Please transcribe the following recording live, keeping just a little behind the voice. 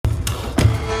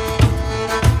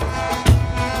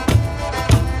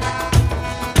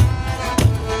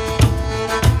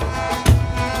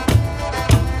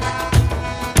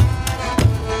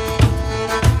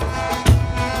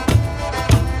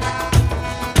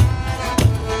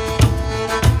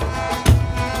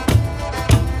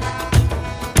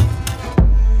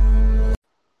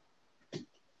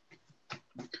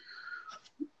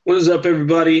What is up,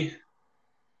 everybody?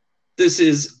 This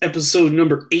is episode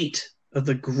number 8 of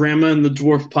the Grandma and the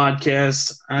Dwarf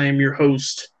podcast. I am your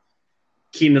host,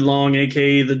 Keenan Long,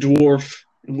 aka the Dwarf.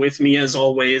 And with me, as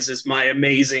always, is my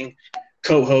amazing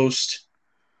co-host.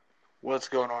 What's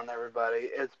going on, everybody?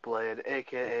 It's Blade,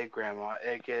 aka Grandma,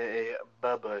 aka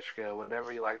Babushka,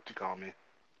 whatever you like to call me.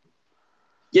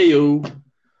 Yayo.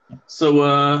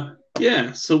 So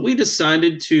we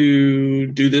decided to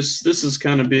do this. This is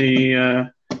kind of be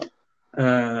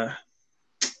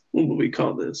what would we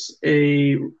call this?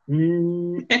 A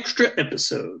extra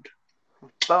episode.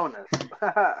 Bonus.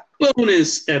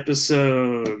 Bonus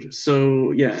episode.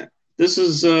 So yeah, this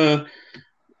is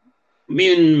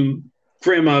me and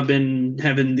Grandma have been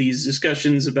having these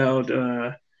discussions about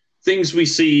things we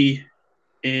see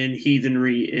in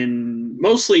heathenry, and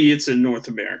mostly it's in North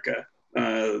America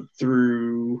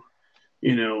through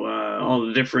all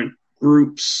the different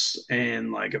groups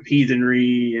and like of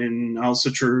heathenry and also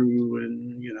true,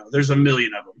 and there's a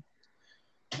million of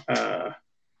them,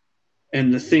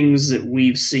 and the things that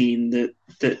we've seen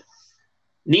that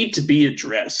need to be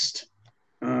addressed.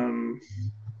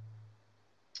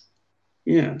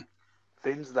 Yeah.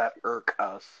 Things that irk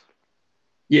us.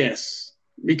 Yes,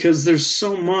 because there's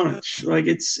so much. Like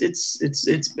it's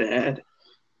bad.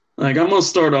 Like I'm gonna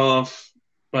start off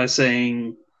by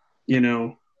saying,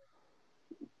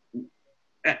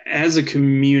 as a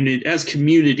community, as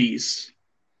communities,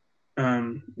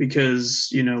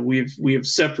 because we have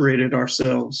separated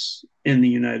ourselves in the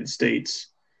United States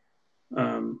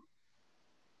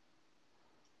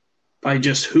by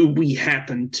just who we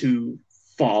happen to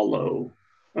follow,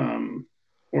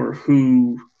 or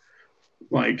who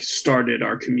like started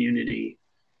our community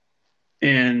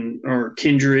and or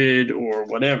kindred or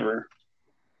whatever,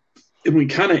 and we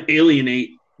kind of alienate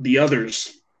the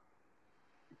others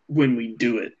when we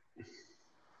do it,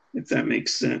 if that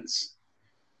makes sense.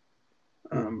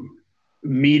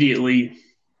 Immediately,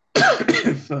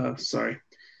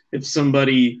 if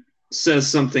somebody says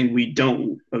something we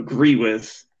don't agree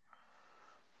with,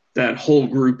 that whole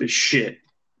group is shit.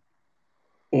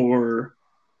 Or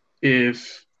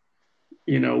if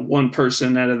one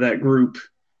person out of that group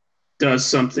does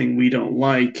something we don't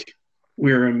like,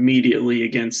 we're immediately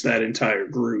against that entire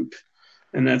group.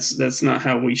 And that's not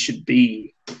how we should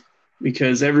be,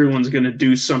 because everyone's going to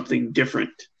do something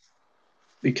different.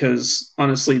 Because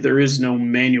honestly, there is no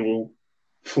manual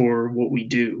for what we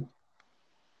do.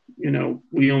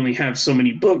 We only have so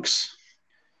many books.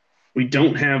 We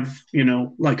don't have,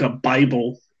 like a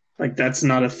Bible. Like that's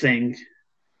not a thing.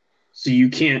 So you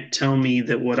can't tell me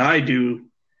that what I do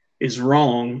is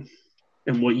wrong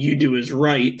and what you do is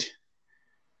right,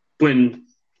 when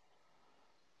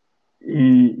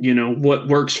what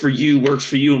works for you,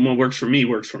 and what works for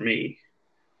me.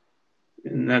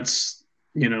 And that's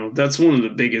one of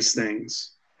the biggest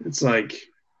things. It's like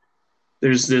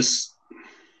there's this,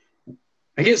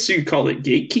 I guess you could call it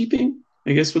gatekeeping.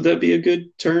 I guess, would that be a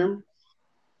good term?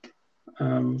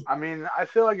 I mean, I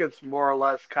feel like it's more or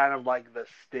less kind of like the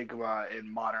stigma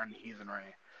in modern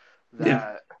heathenry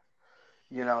that,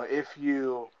 if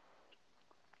you,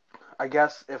 I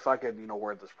guess if I could,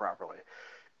 word this properly,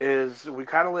 is we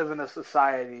kind of live in a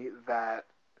society that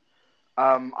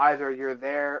either you're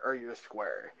there or you're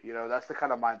square. That's the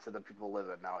kind of mindset that people live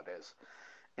in nowadays.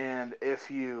 And if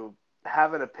you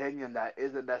have an opinion that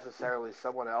isn't necessarily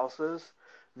someone else's,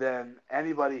 then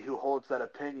anybody who holds that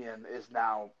opinion is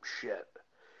now shit.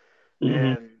 Mm-hmm.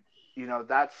 And,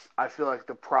 that's, I feel like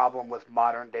the problem with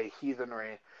modern day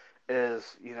heathenry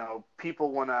is,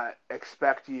 people want to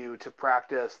expect you to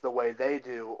practice the way they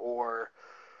do, or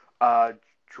uh,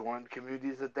 join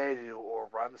communities that they do, or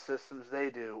run systems they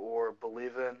do, or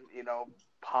believe in,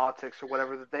 politics or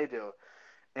whatever that they do.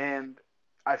 And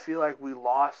I feel like we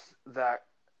lost that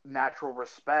natural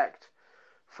respect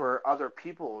for other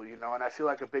people, and I feel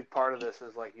like a big part of this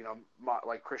is like,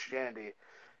 like Christianity.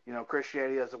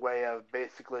 Christianity is a way of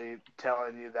basically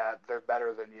telling you that they're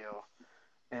better than you.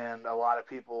 And a lot of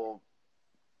people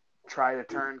try to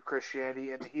turn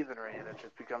Christianity into heathenry, and it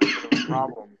just becomes a bit of a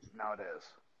problem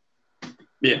nowadays.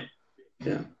 Yeah.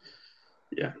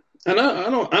 And I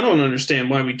don't understand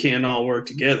why we can't all work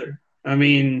together. I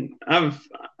mean, I've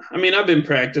been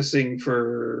practicing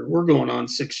we're going on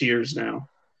 6 years now.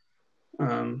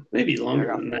 Maybe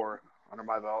longer I got than 4 under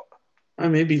my belt. that.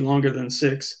 Maybe longer than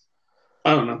 6.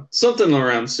 I don't know. Something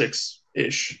around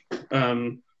 6-ish.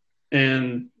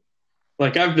 And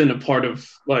like I've been a part of,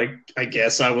 like, I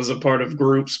guess I was a part of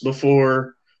groups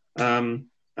before.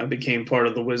 I became part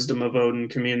of the Wisdom of Odin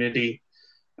community.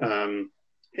 And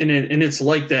it's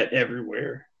like that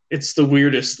everywhere. It's the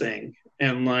weirdest thing.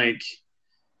 And like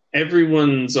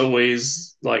everyone's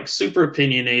always like super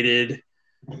opinionated,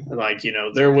 like,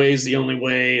 their way is the only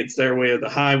way, it's their way or the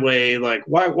highway. Like,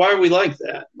 why are we like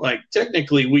that? Like,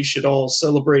 technically we should all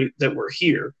celebrate that we're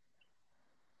here,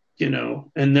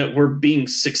 and that we're being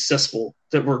successful,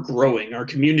 that we're growing, our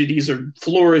communities are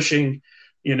flourishing.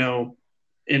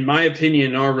 In my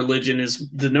opinion, our religion is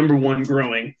the number one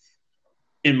growing,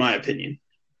 in my opinion.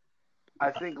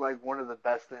 I think like one of the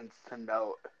best things to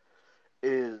note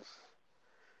is,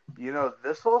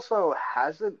 this also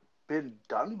hasn't been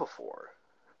done before.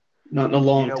 Not in a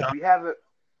long time. We haven't,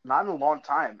 not in a long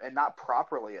time, and not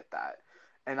properly at that.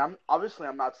 And I'm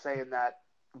not saying that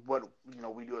what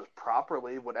we do is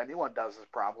properly, what anyone does is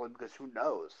properly, because who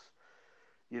knows?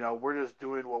 We're just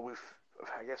doing what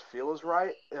I guess, feel is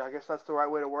right. I guess that's the right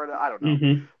way to word it. I don't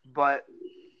know, but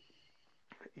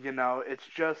it's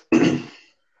just this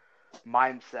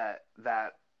mindset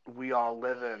that we all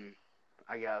live in,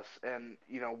 I guess, and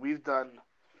we've done.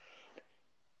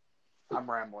 I'm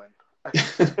rambling.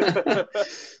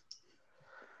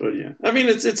 But yeah, I mean,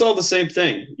 it's all the same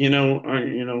thing,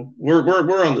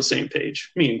 we're on the same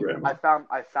page, me and Grandma.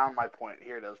 I found my point.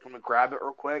 Here it is. I'm gonna grab it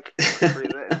real quick,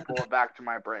 retrieve it, and pull it back to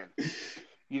my brain.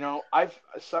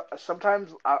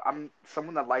 Sometimes I'm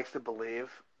someone that likes to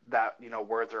believe that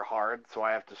words are hard, so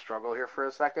I have to struggle here for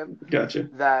a second. Gotcha.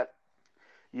 That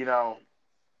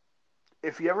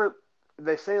if you ever,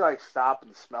 they say like stop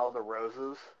and smell the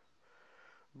roses,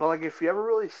 but like if you ever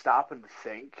really stop and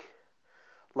think.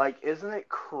 Like, isn't it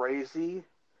crazy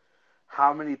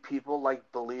how many people,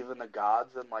 like, believe in the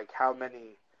gods and, like, how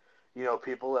many,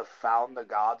 people have found the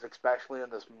gods, especially in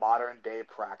this modern day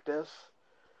practice?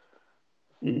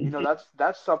 Mm-hmm.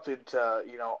 That's something to,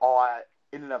 awe at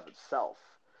in and of itself.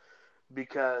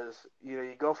 Because,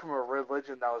 you go from a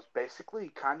religion that was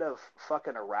basically kind of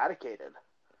fucking eradicated,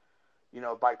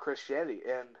 by Christianity.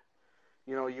 And,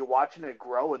 you're watching it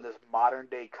grow in this modern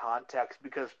day context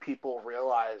because people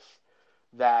realize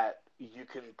that you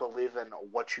can believe in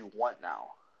what you want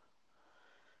now.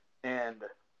 And,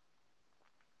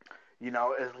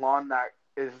 as long that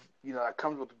is, that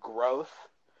comes with growth,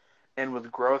 and with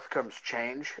growth comes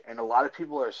change. And a lot of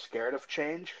people are scared of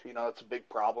change. It's a big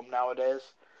problem nowadays.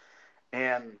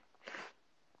 And,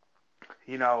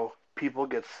 people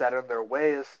get set in their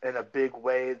ways. And a big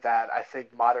way that I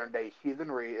think modern day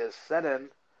heathenry is set in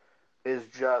is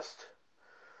just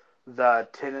the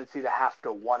tendency to have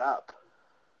to one up.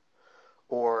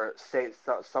 Or say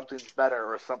something's better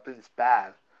or something's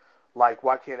bad. Like,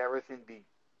 why can't everything be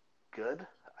good,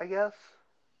 I guess?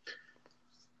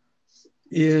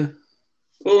 Yeah.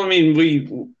 Well, I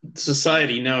mean,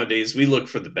 society nowadays, we look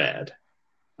for the bad.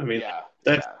 I mean,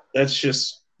 that's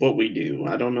just what we do.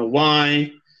 I don't know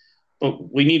why,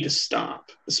 but we need to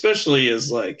stop, especially as,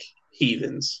 like,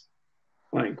 heathens.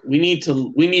 Like, we need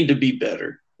to be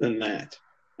better than that.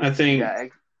 I think... Yeah,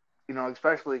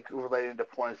 especially related to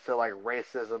points to like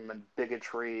racism and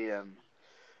bigotry and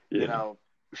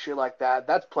shit like that.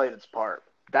 That's played its part.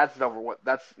 That's over with.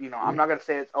 That's I'm not gonna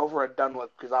say it's over and done with,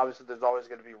 because obviously there's always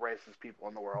going to be racist people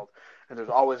in the world, and there's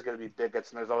always going to be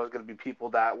bigots, and there's always going to be people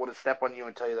that want to step on you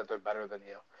and tell you that they're better than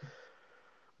you.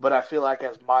 But I feel like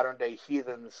as modern day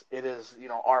heathens, it is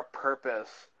our purpose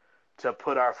to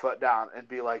put our foot down and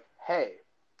be like, hey,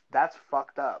 that's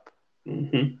fucked up.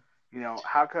 Mm-hmm.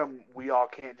 How come we all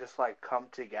can't just like come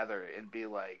together and be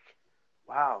like,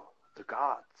 wow, the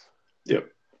gods?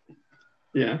 Yep.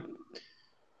 Yeah.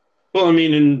 Well, I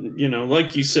mean, and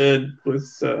like you said, with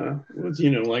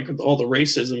like with all the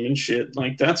racism and shit,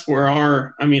 like that's where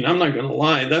I'm not gonna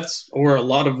lie, that's where a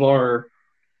lot of our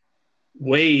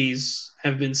ways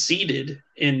have been seeded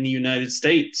in the United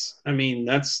States. I mean,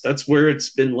 that's where it's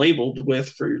been labeled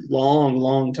with for a long,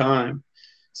 long time.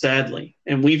 Sadly,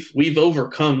 and we've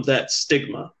overcome that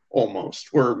stigma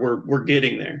almost. We're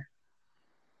getting there.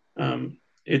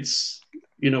 It's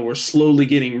we're slowly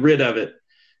getting rid of it,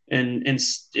 and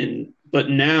but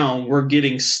now we're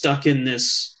getting stuck in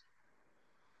this.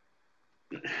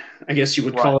 I guess you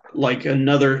would call it like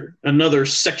another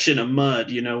section of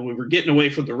mud. We were getting away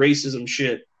from the racism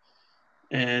shit,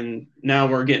 and now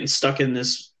we're getting stuck in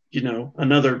this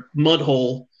another mud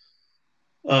hole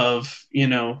of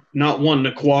not wanting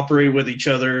to cooperate with each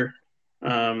other,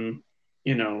 talking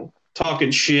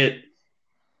shit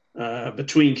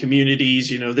between communities.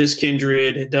 This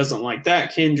kindred, it doesn't like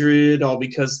that kindred, all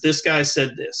because this guy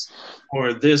said this,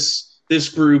 or this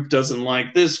group doesn't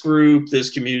like this group, this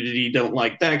community don't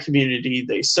like that community,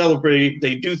 they celebrate,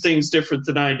 they do things different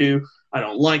than I do, I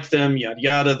don't like them, yada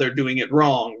yada, they're doing it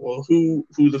wrong. Well, who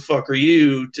the fuck are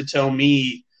you to tell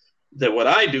me that what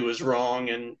I do is wrong?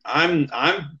 And I'm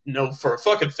know for a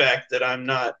fucking fact that I'm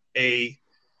not a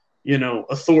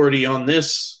authority on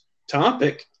this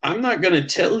topic. I'm not going to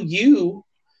tell you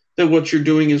that what you're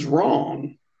doing is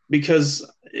wrong, because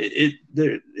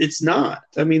it's not.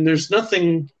 I mean, there's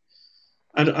nothing.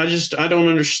 I don't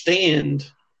understand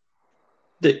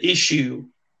the issue.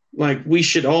 Like, we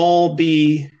should all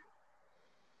be,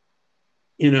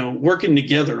 working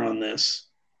together on this,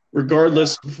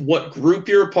 regardless of what group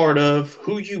you're a part of,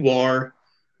 who you are,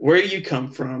 where you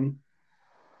come from.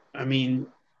 I mean,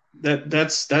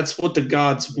 that's what the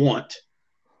gods want.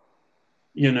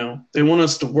 They want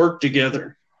us to work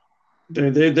together.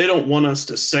 They don't want us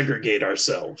to segregate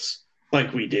ourselves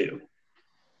like we do.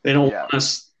 They don't want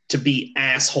us to be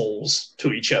assholes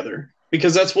to each other,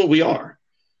 because that's what we are.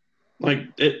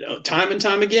 Like, time and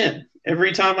time again,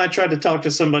 every time I try to talk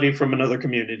to somebody from another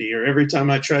community, or every time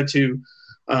I try to,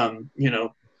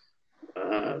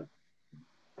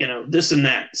 this and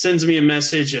that, sends me a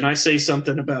message, and I say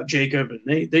something about Jacob,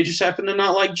 and they just happen to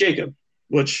not like Jacob,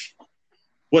 which,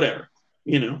 whatever,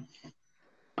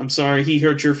 I'm sorry he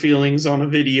hurt your feelings on a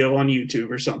video on YouTube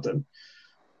or something.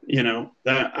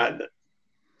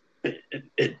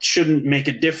 It shouldn't make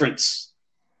a difference,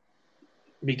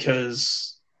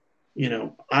 because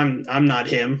I'm not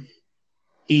him.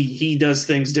 He does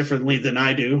things differently than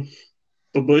I do.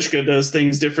 Babushka does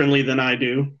things differently than I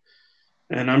do,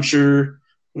 and I'm sure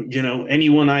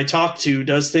anyone I talk to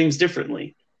does things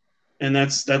differently, and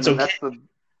that's okay.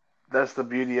 That's the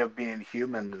beauty of being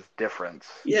human, is difference.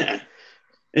 Yeah.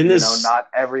 And this, not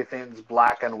everything's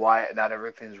black and white, not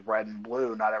everything's red and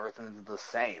blue, not everything's the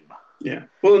same. Yeah.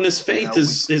 Well, and this faith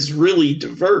is really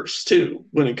diverse too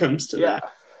when it comes to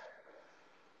that.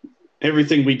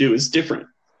 Everything we do is different.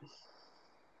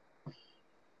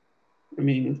 I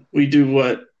mean, we do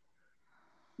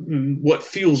what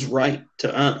feels right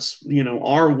to us,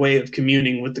 our way of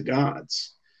communing with the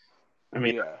gods. I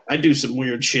mean, I do some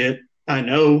weird shit, I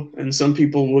know, and some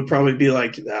people would probably be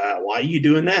like, why are you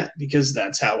doing that? Because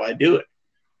that's how I do it.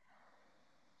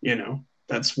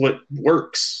 That's what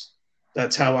works.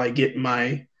 That's how I get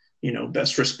my,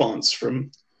 best response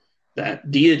from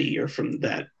that deity, or from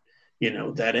that,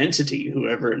 that entity,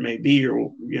 whoever it may be,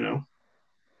 or,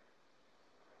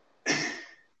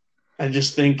 I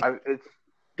just think,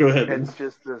 go ahead. It's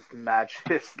just this match.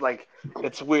 It's like,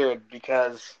 it's weird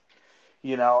because,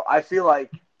 I feel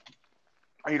like,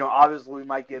 obviously we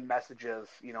might get messages,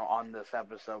 on this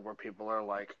episode where people are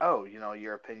like, oh,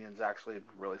 your opinion's actually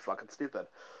really fucking stupid.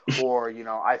 Or,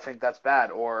 I think that's bad.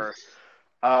 Or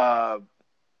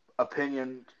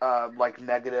opinion, like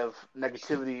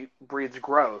negativity breeds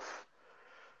growth.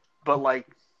 But like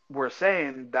we're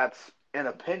saying, that's an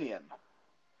opinion.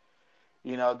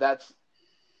 That's,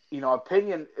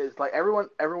 opinion is like everyone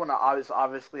is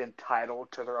obviously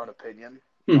entitled to their own opinion.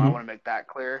 I want to make that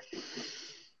clear.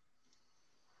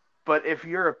 But if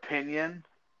your opinion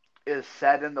is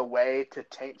said in the way to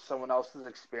taint someone else's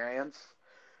experience,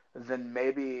 then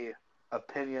maybe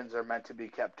opinions are meant to be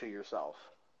kept to yourself.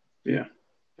 Yeah.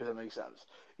 If that makes sense.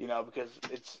 Because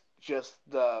it's just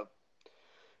the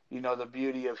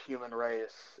beauty of human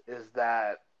race is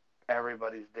that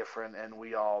everybody's different and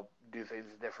we all do things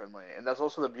differently. And that's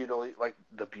also the beauty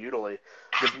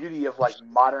of like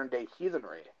modern day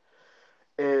heathenry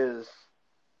is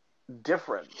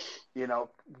different,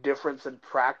 difference in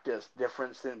practice,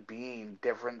 difference in being,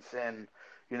 difference in,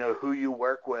 who you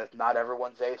work with. Not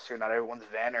everyone's Acer, not everyone's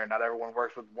Vanner, not everyone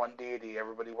works with one deity.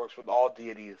 Everybody works with all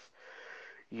deities,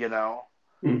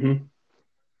 Mm-hmm.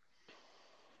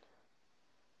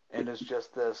 And it's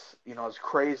just this, it's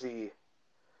crazy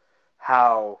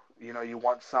how, you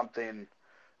want something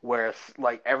where it's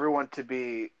like everyone to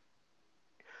be,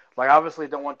 like, obviously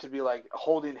don't want to be like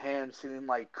holding hands, singing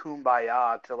like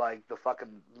Kumbaya to like the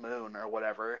fucking moon or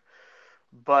whatever,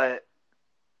 but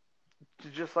to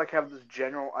just like have this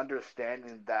general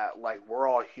understanding that like we're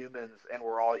all humans and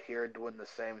we're all here doing the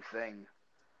same thing.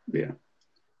 Yeah.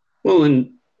 Well,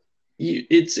 and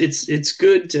it's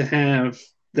good to have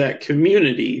that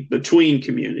community between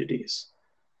communities.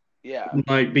 Yeah.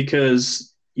 Like, because,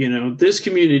 this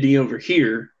community over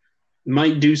here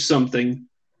might do something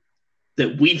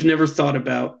that we've never thought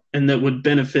about and that would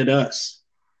benefit us.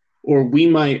 Or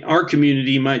our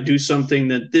community might do something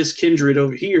that this kindred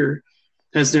over here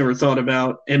has never thought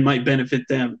about and might benefit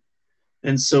them.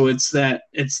 And so it's that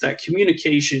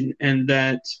communication and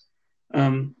that,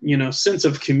 sense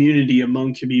of community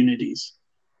among communities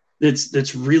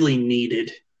that's really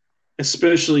needed,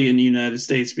 especially in the United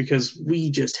States, because we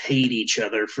just hate each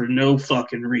other for no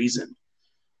fucking reason,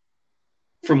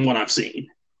 from what I've seen.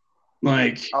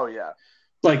 Like, oh yeah,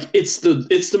 like it's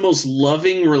the most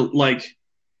loving, like,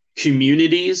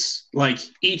 communities. Like,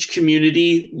 each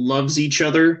community loves each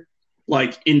other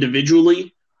like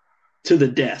individually to the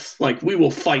death. Like we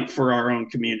will fight for our own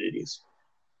communities.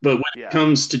 But when it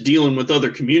comes to dealing with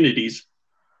other communities,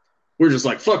 we're just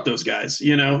like, fuck those guys,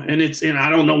 you know? And I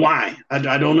don't know why. I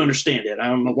don't understand it. I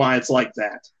don't know why it's like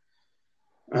that.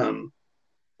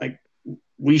 Like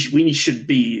we should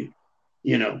be,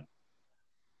 you know,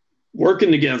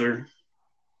 working together,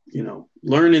 you know,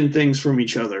 learning things from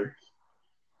each other,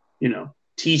 you know,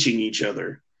 teaching each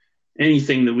other,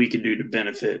 anything that we can do to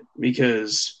benefit.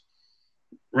 Because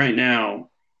right now,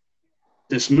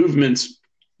 this movement's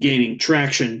gaining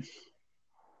traction,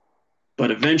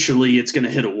 but eventually it's going to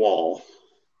hit a wall.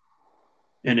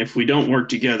 And if we don't work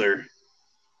together,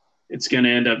 it's going to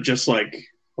end up just like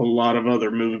a lot of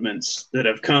other movements that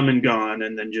have come and gone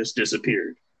and then just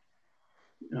disappeared.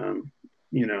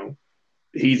 You know,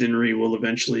 heathenry will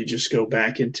eventually just go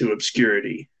back into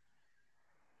obscurity.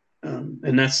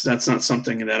 And that's not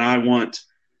something that I want.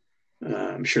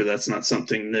 I'm sure that's not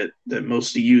something that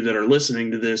most of you that are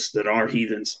listening to this that are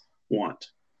heathens want.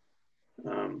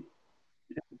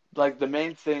 Like the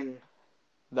main thing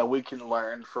that we can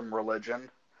learn from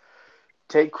religion,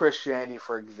 take Christianity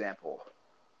for example.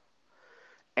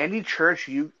 Any town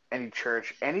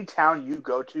you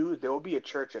go to, there will be a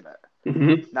church in it.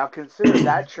 Mm-hmm. Now consider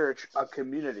that church a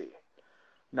community.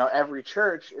 Now every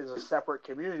church is a separate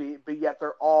community, but yet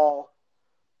they're all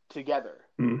together.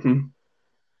 Mm-hmm.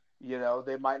 You know,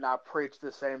 they might not preach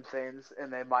the same things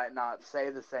and they might not say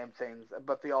the same things,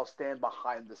 but they all stand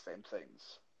behind the same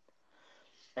things.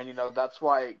 And, you know, that's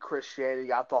why Christianity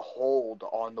got the hold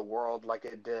on the world like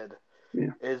it did,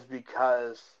 is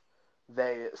because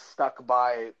they stuck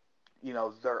by, you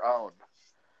know, their own.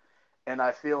 And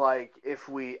I feel like if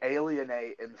we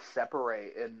alienate and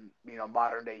separate in, you know,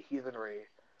 modern day heathenry,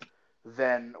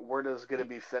 then we're just going to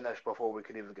be finished before we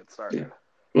can even get started. Yeah.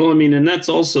 Well, I mean, and that's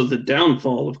also the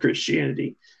downfall of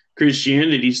Christianity.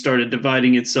 Christianity started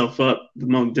dividing itself up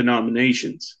among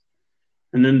denominations.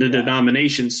 And then the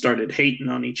denominations started hating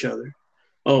on each other.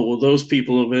 Oh, well, those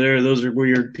people over there, those are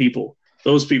weird people.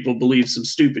 Those people believe some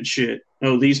stupid shit.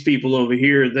 Oh, these people over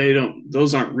here,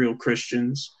 those aren't real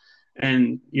Christians.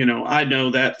 And, you know, I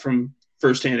know that from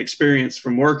firsthand experience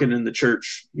from working in the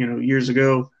church, you know, years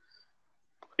ago.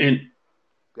 And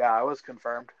yeah, I was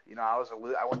confirmed. You know, I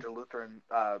went to Lutheran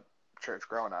church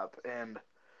growing up, and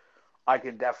I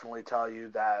can definitely tell you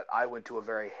that I went to a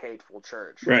very hateful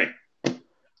church. Right.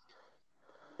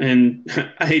 And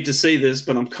I hate to say this,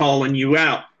 but I'm calling you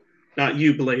out. Not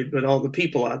you, Blade, but all the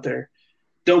people out there.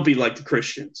 Don't be like the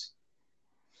Christians.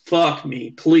 Fuck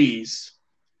me, please.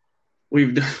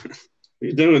 We're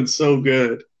doing so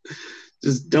good.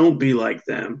 Just don't be like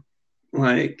them.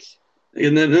 Like,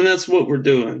 and that's what we're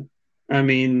doing. I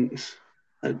mean,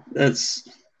 I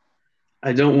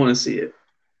don't want to see it.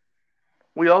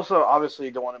 We also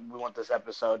obviously we want this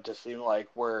episode to seem like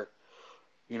we're,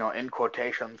 you know, in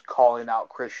quotations, calling out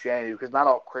Christianity, because not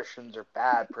all Christians are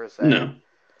bad per se. No.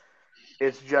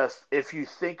 It's just, if you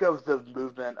think of the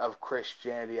movement of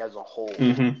Christianity as a whole,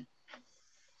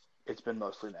 it's been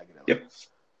mostly negative.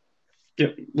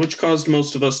 Yep. Which caused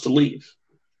most of us to leave.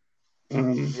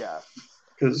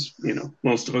 Because, you know,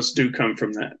 most of us do come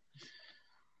from that.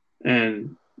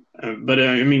 And, but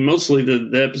I mean, mostly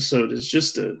the episode is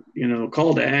just a, you know,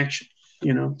 call to action.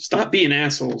 You know, stop being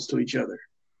assholes to each other.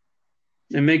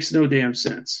 It makes no damn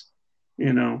sense.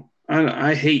 You know,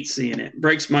 I hate seeing it. It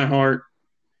breaks my heart.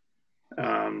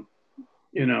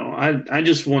 You know, I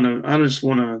just want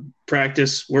to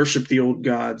practice, worship the old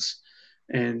gods,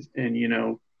 and you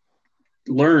know,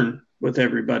 learn with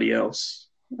everybody else.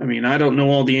 I mean, I don't know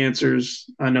all the answers.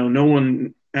 I know no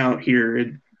one out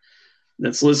here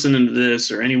that's listening to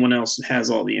this or anyone else has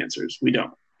all the answers. We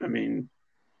don't. I mean,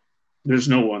 there's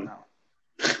no one.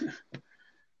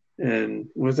 And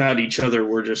without each other,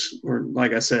 we're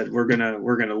like I said, we're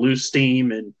gonna lose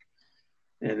steam, and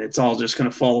it's all just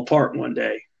gonna fall apart one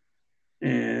day.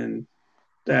 And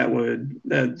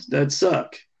that'd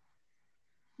suck,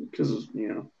 because,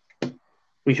 you know,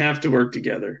 we have to work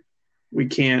together. We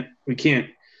can't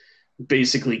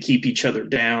basically keep each other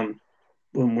down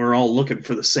when we're all looking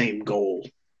for the same goal,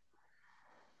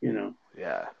 you know.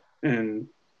 Yeah. And,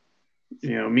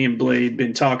 you know, me and Blade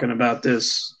been talking about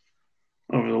this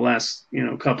over the last, you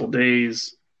know, couple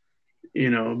days, you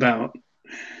know, about,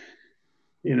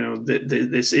 you know,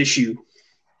 this issue.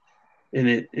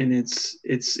 And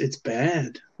it's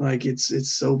bad. Like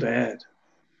it's so bad.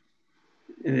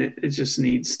 And it just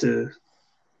things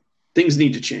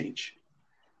need to change.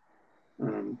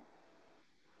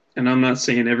 And I'm not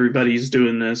saying everybody's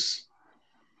doing this,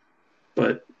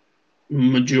 but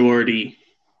majority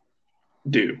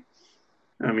do.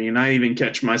 I mean, I even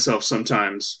catch myself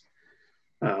sometimes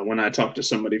when I talk to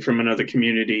somebody from another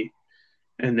community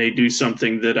and they do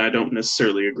something that I don't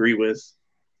necessarily agree with.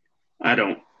 I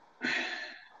don't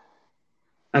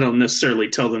necessarily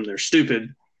tell them they're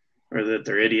stupid or that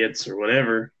they're idiots or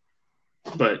whatever.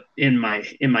 But in my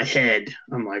head,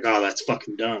 I'm like, oh, that's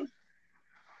fucking dumb.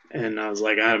 And I was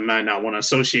like, I might not want to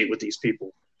associate with these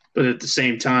people. But at the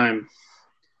same time,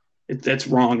 that's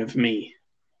wrong of me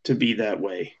to be that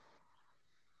way.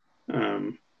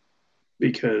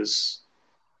 Because,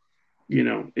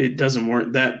 it doesn't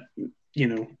work. That,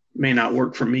 may not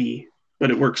work for me,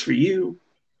 but it works for you.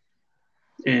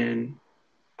 And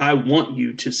I want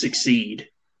you to succeed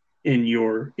in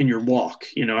your walk.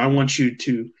 I want you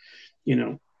to,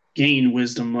 gain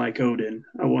wisdom like Odin.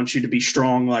 I want you to be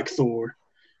strong like Thor.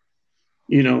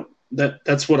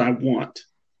 That's what I want.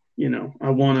 I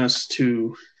want us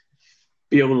to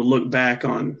be able to look back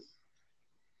on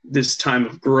this time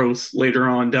of growth later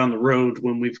on down the road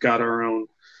when we've got our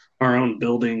own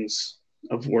buildings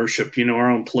of worship,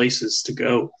 our own places to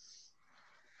go,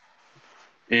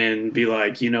 and be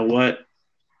like, you know what,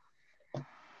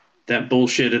 that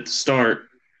bullshit at the start,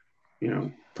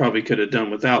 probably could have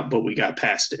done without, but we got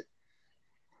past it.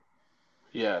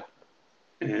 Yeah.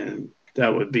 And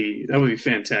that would be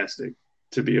fantastic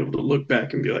to be able to look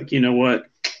back and be like, you know what,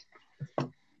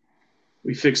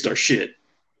 we fixed our shit,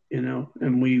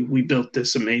 and we built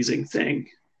this amazing thing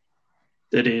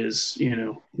that is,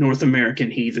 North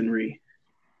American heathenry,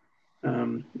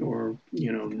 or,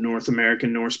 North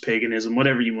American Norse paganism,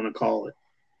 whatever you want to call it.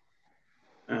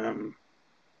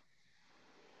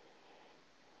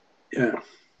 Yeah,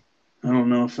 I don't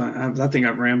know if I think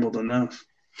I've rambled enough.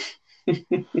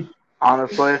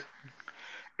 Honestly,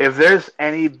 if there's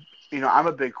any, I'm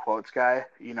a big quotes guy.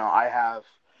 I have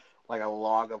like a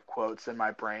log of quotes in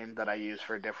my brain that I use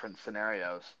for different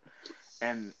scenarios.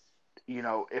 And,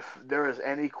 if there is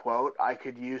any quote I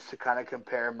could use to kind of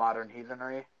compare modern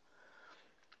heathenry,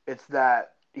 it's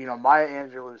that, Maya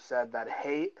Angelou said that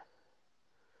hate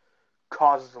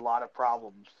causes a lot of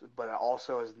problems, but it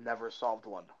also has never solved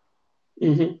one.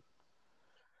 Mm-hmm.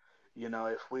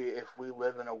 If we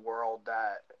live in a world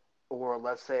that, or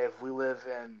let's say if we live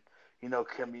in,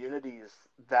 communities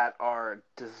that are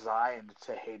designed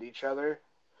to hate each other,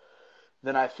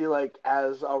 then I feel like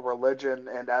as a religion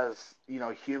and as,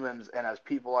 humans and as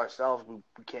people ourselves, we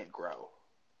can't grow.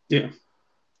 Yeah.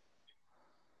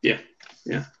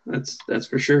 Yeah, that's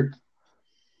for sure.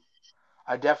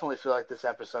 I definitely feel like this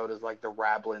episode is like the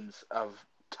rabblings of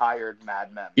tired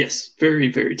madmen. Yes,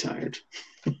 very, very tired.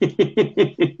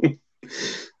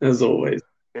 As always.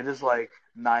 It is like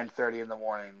 9:30 in the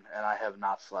morning, and I have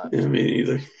not slept. Yeah,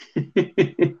 me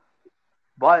neither.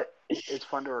 But it's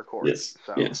fun to record. Yes,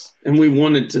 so. yes. And we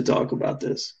wanted to talk about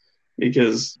this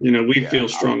because, we feel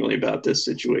strongly about this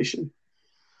situation.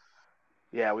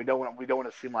 Yeah, we don't want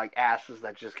to seem like asses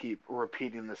that just keep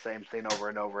repeating the same thing over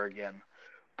and over again.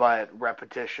 But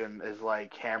repetition is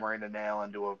like hammering a nail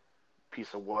into a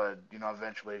piece of wood.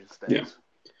 Eventually it sticks. Yeah.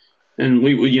 And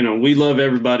we love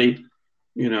everybody.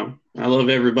 I love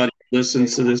everybody who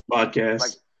listens to this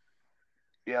podcast.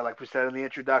 Like we said in the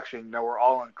introduction, we're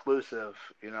all inclusive.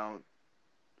 Yeah.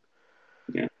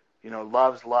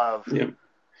 Love's love. Yeah.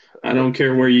 I don't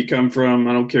care where you come from.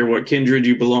 I don't care what kindred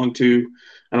you belong to.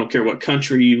 I don't care what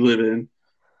country you live in.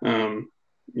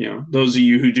 Those of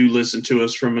you who do listen to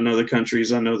us from other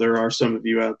countries, I know there are some of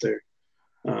you out there,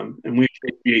 and we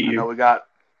appreciate you. I know we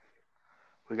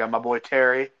got my boy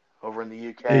Terry over in the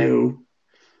UK. Ew.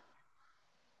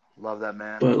 Love that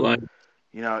man. But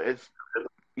it's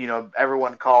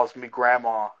everyone calls me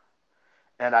grandma,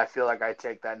 and I feel like I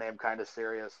take that name kind of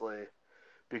seriously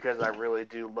because I really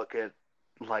do look at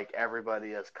like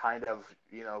everybody as kind of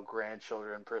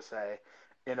grandchildren per se,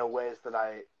 in a ways that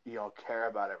I care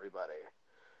about everybody.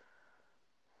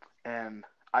 And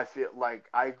I feel like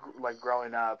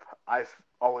growing up, I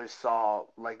always saw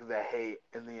like the hate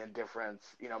and the indifference.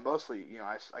 Mostly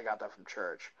I got that from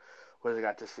church, where I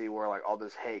got to see where like all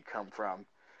this hate come from.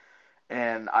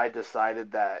 And I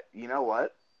decided that,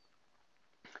 what?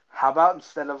 How about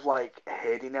instead of like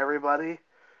hating everybody,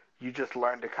 you just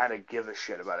learn to kind of give a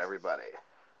shit about everybody,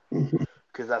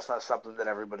 because that's not something that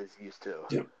everybody's used to.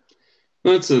 Yeah,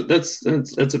 that's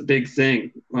a big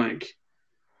thing. Like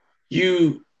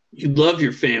you love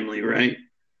your family, right?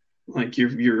 Like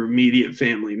your immediate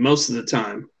family most of the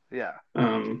time. Yeah.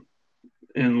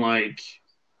 And like,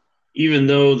 even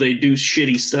though they do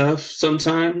shitty stuff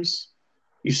sometimes,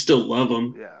 you still love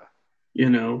them.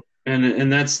 Yeah.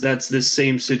 And that's this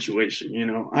same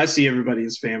situation. I see everybody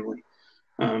as family.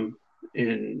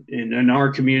 In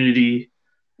our community,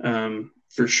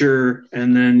 for sure,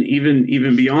 and then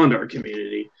even beyond our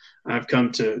community, I've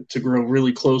come to grow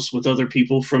really close with other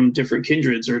people from different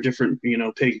kindreds or different,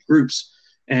 pagan groups.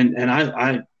 And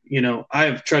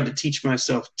I've tried to teach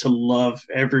myself to love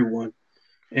everyone.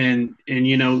 And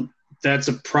that's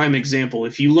a prime example.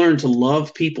 If you learn to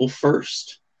love people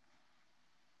first,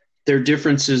 their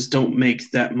differences don't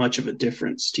make that much of a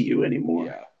difference to you anymore.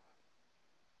 Yeah.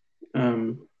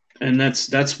 And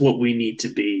that's what we need to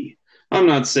be. I'm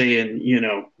not saying,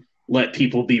 let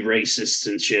people be racist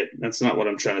and shit. That's not what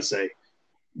I'm trying to say.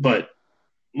 But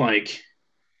like,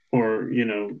 or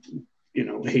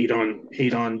hate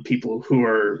on people who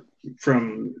are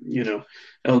from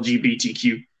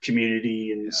LGBTQ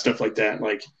community and stuff like that.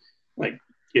 Like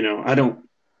I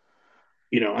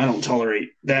don't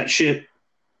tolerate that shit.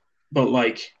 But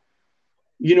like,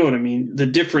 you know what I mean? The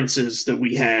differences that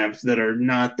we have that are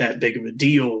not that big of a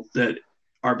deal that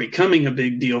are becoming a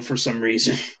big deal for some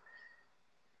reason.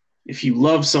 If you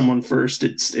love someone first,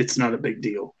 it's not a big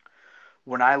deal.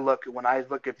 When I look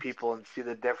at people and see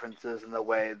the differences in the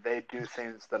way they do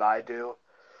things that I do,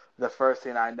 the first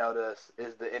thing I notice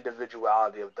is the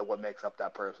individuality of what makes up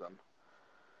that person.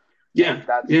 Yeah, And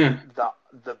that's yeah,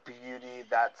 the beauty.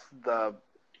 That's the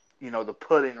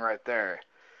pudding right there.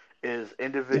 Is yeah.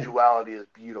 individuality is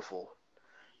beautiful,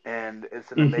 and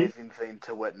it's an Mm-hmm. amazing thing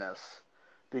to witness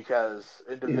because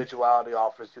Yeah, individuality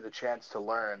offers you the chance to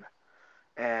learn,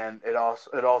 and it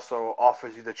also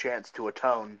offers you the chance to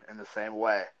atone in the same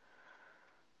way.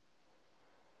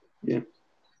 yeah.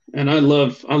 And I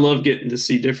love getting to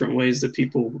see different ways that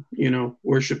people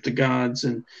worship the gods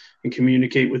and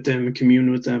communicate with them and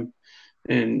commune with them,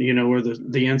 and or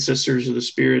the ancestors or the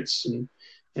spirits and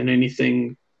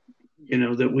anything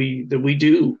that we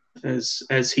do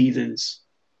as heathens.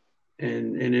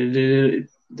 And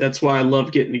that's why I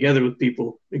love getting together with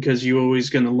people, because you're always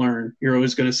going to learn. You're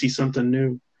always going to see something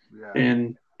new, Yeah,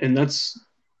 and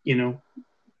you know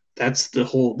that's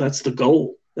the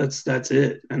goal. That's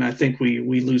it. And I think we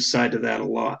lose sight of that a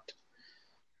lot.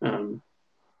 Um,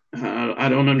 I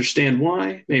don't understand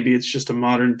why. Maybe it's just a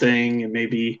modern thing, and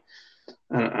maybe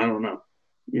I don't know.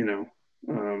 You know,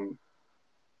 um,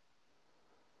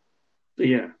 but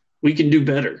yeah, we can do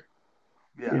better.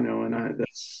 yeah, And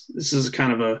this is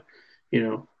kind of a,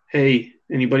 hey,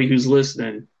 anybody who's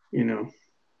listening,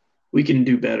 we can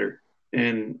do better,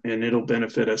 and it'll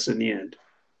benefit us in the end.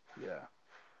 yeah.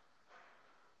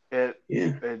 It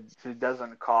Yeah, it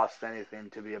doesn't cost anything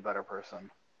to be a better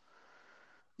person.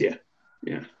 yeah,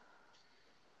 yeah.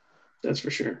 That's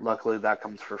for sure. Luckily, that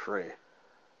comes for free.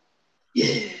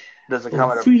 Yeah, Does it for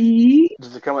come at a free.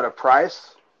 Does it come at a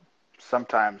price?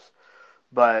 Sometimes,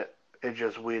 but it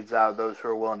just weeds out those who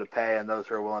are willing to pay and those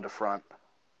who are willing to front.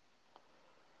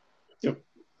 Yep.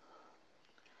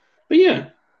 But yeah,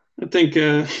 I think I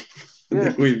Yeah.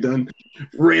 think we've done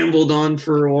rambled on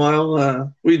for a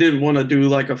while. We didn't want to do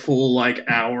like a full like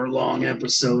hour long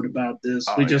episode about this.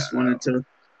 We Oh yeah, just no. wanted to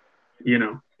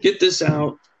get this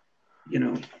out. You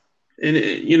know,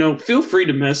 and feel free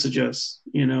to message us.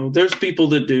 There's people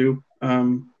that do.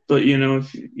 But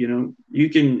if you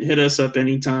can hit us up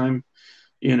anytime.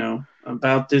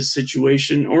 About this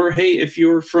situation, or hey, if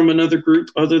you're from another group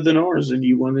other than ours and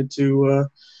you wanted to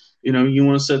you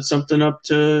want to set something up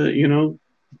to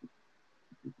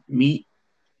meet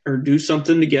or do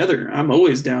something together, I'm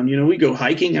always down. We go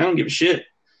hiking, I don't give a shit.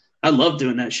 I love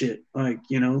doing that shit. Like,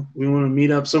 we want to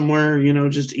meet up somewhere,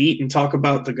 just eat and talk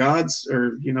about the gods,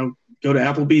 or go to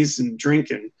Applebee's and drink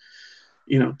and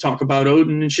talk about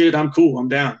Odin and shit. I'm cool, I'm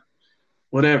down,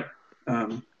 whatever.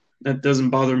 That doesn't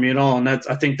bother me at all, and I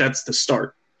think that's the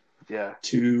start Yeah,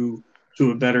 to to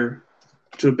a better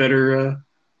to a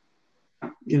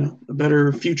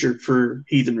better future for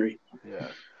heathenry. yeah.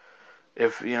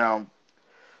 If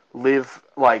leave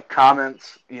like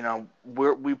comments.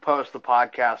 We post the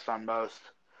podcast on most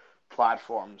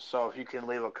platforms, so if you can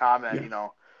leave a comment, Yeah.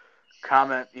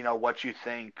 comment, what you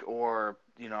think, or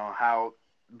how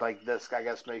like this I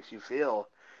guess makes you feel,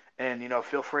 and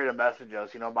feel free to message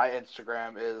us. My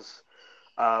Instagram is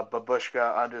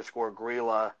babushka underscore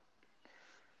grilla.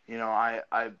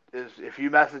 If you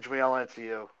message me, I'll answer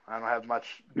you. I don't have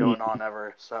much going on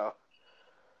ever, so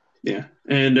Yeah.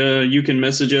 And you can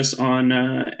message us on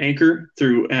Anchor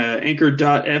through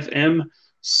anchor.fm/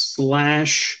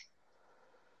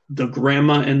 the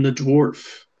grandma and the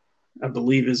dwarf, I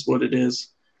believe is what it is.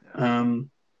 yeah, Um,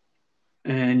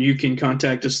 and you can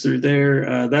contact us through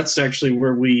there. That's actually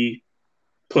where we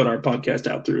put our podcast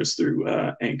out through, is through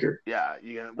Anchor. yeah.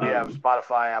 We have Um,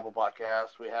 Spotify, Apple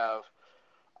Podcasts. We have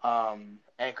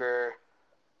Anchor.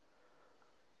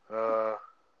 Uh,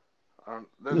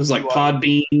 there's a there's like few others.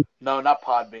 Podbean. No, not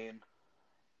Podbean.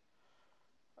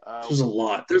 There's a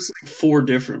lot. There's like four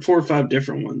or five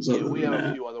different ones. Yeah, Other we than have a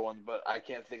that, few other ones, but I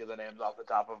can't think of the names off the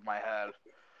top of my head.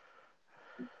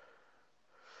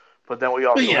 But then we but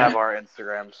also yeah, have our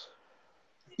Instagrams.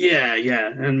 yeah.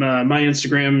 And my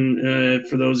Instagram,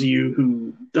 for those of you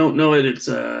who don't know it, it's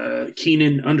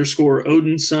Keenan _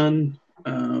 Odin's son.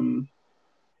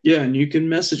 Yeah, and you can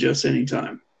message us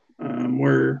anytime.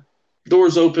 We're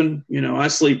doors open. I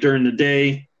sleep during the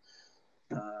day,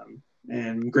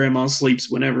 and Grandma sleeps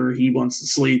whenever he wants to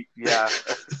sleep. Yeah,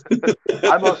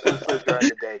 I mostly sleep during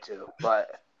the day too.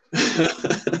 But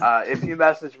if you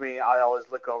message me, I always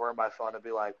look over at my phone and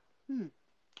be like,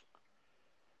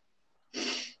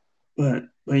 but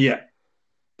yeah,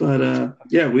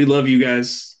 yeah, we love you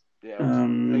guys. Yeah,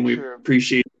 We sure.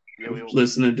 appreciate Yeah, you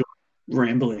listening to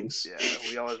ramblings. Yeah,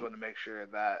 we always want to make sure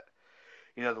that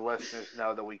the listeners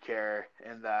know that we care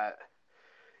and that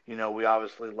we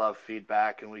obviously love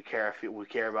feedback and we care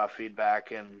about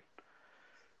feedback and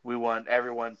we want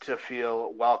everyone to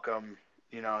feel welcome.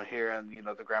 Here in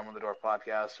the Grandma on the Door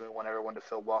podcast, we want everyone to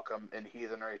feel welcome in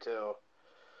Heathenry too.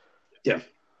 Yeah.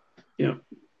 Yeah.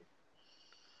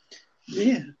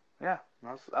 Yeah. Yeah,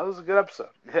 that was a good episode.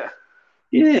 Yeah.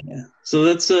 Yeah. So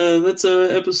that's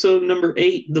episode number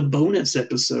 8, the bonus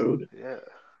episode.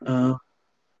 Yeah.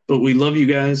 But we love you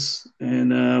guys,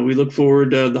 and we look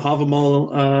forward to the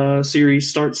Havamal series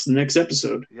starts the next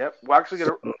episode. Yep. We're actually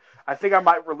gonna. I think I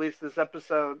might release this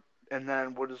episode, and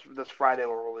then this Friday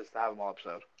we'll release the Havamal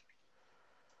episode.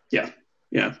 Yeah.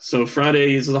 So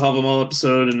Friday is the Havamal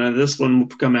episode, and then this one will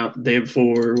come out the day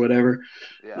before or whatever.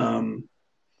 Yeah.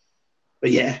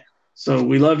 But yeah. So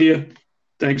we love you.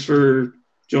 Thanks for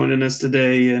joining us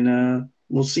today, and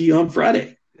we'll see you on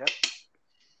Friday.